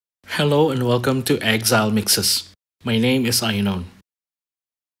Hello and welcome to Exile Mixes. My name is Ainon.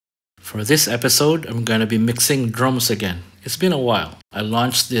 For this episode, I'm gonna be mixing drums again. It's been a while. I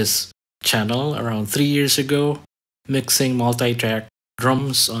launched this channel around 3 years ago, mixing multi-track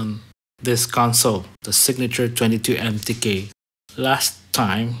drums on this console, the Signature 22 MTK. Last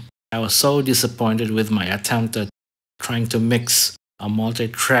time, I was so disappointed with my attempt at trying to mix a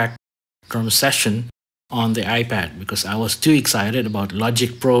multi-track drum session on the iPad because I was too excited about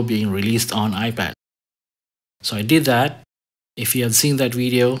Logic Pro being released on iPad. So I did that. If you have seen that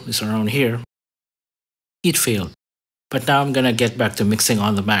video, it's around here. It failed. But now I'm gonna get back to mixing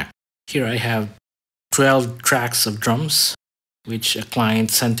on the Mac. Here I have 12 tracks of drums, which a client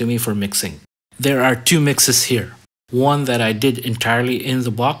sent to me for mixing. There are two mixes here. One that I did entirely in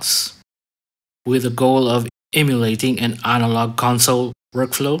the box with the goal of emulating an analog console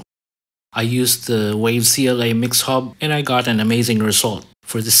workflow. I used the Wave CLA Mix Hub and I got an amazing result.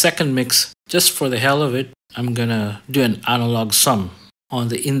 For the second mix, just for the hell of it, I'm gonna do an analog sum. On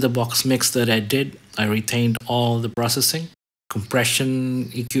the in-the-box mix that I did, I retained all the processing,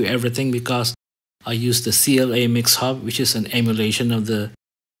 compression, EQ, everything because I used the CLA Mix Hub, which is an emulation of the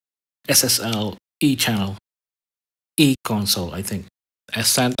SSL E-channel, E-console, I think. I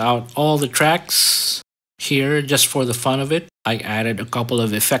sent out all the tracks. Here, just for the fun of it, I added a couple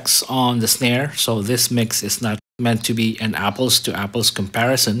of effects on the snare, so this mix is not meant to be an apples-to-apples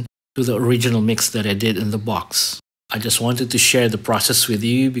comparison to the original mix that I did in the box. I just wanted to share the process with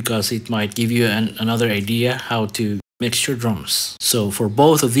you because it might give you another idea how to mix your drums. So for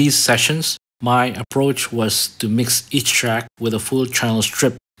both of these sessions, my approach was to mix each track with a full channel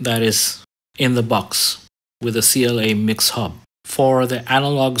strip that is in the box with a CLA Mix Hub. For the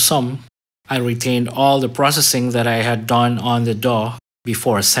analog sum, I retained all the processing that I had done on the DAW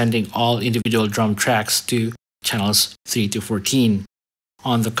before sending all individual drum tracks to channels 3 to 14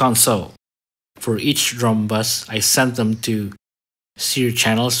 on the console. For each drum bus, I sent them to SEER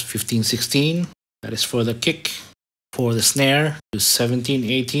channels 15-16, that is for the kick. For the snare, to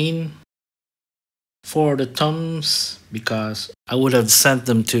 17-18. For the toms, because I would have sent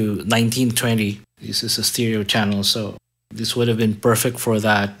them to 19-20. This is a stereo channel, so this would have been perfect for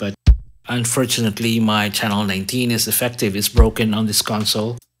that, but unfortunately, my channel 19 is defective. It's broken on this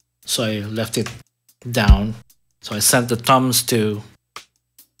console, so I left it down. So I sent the toms to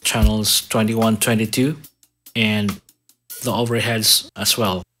channels 21, 22, and the overheads as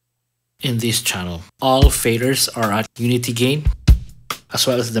well in this channel. All faders are at unity gain, as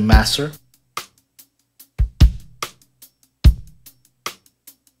well as the master.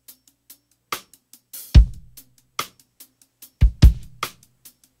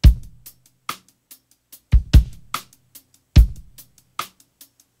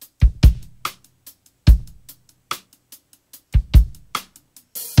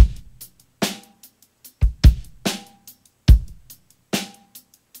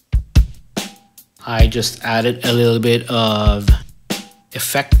 I just added a little bit of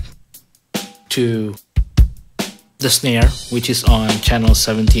effect to the snare, which is on channel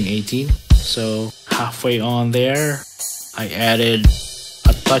 17-18. So halfway on there, I added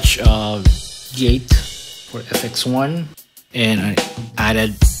a touch of gate for FX1, and I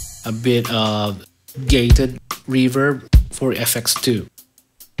added a bit of gated reverb for FX2.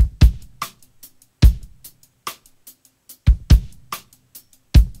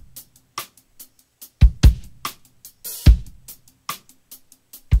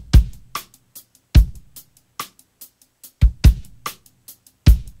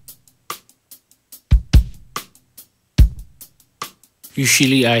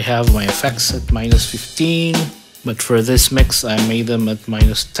 Usually I have my effects at -15, but for this mix I made them at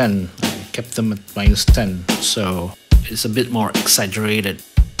 -10. I kept them at -10, so it's a bit more exaggerated.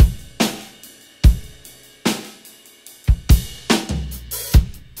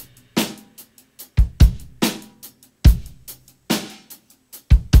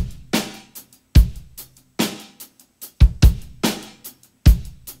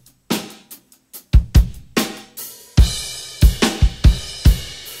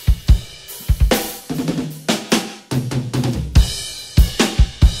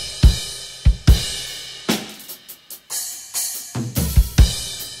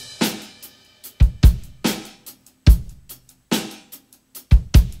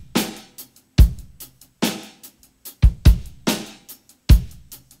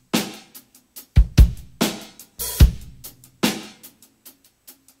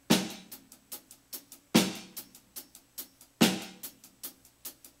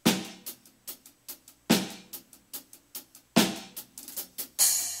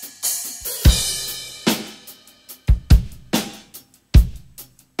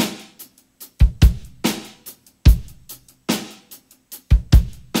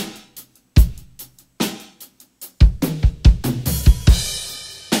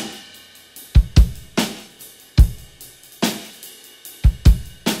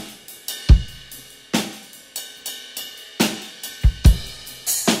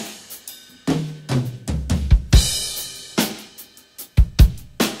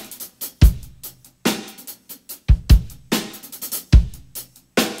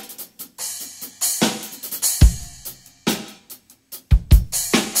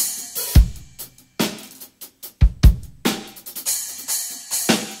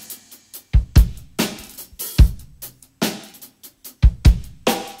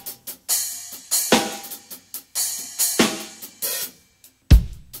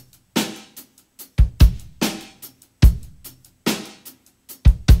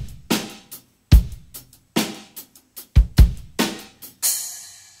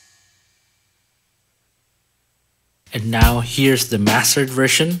 And now here's the mastered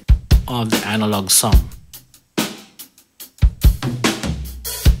version of the analog song.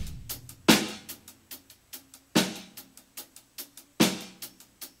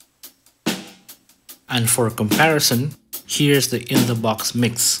 And for comparison, here's the in the box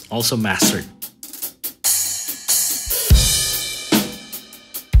mix, also mastered.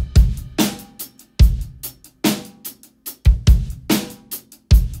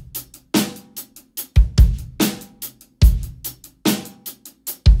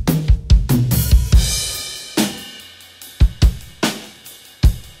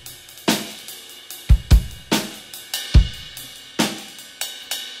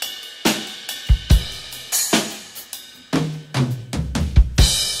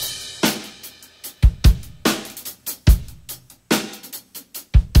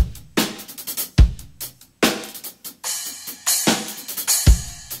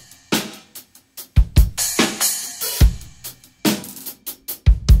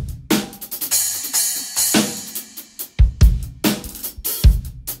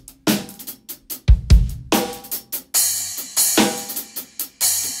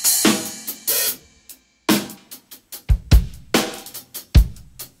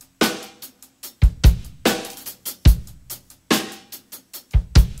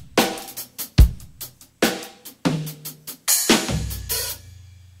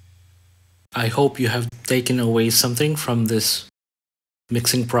 I hope you have taken away something from this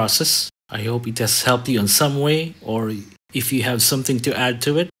mixing process. I hope it has helped you in some way, or if you have something to add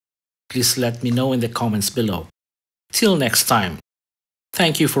to it, please let me know in the comments below. Till next time,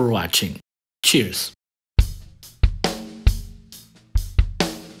 thank you for watching. Cheers.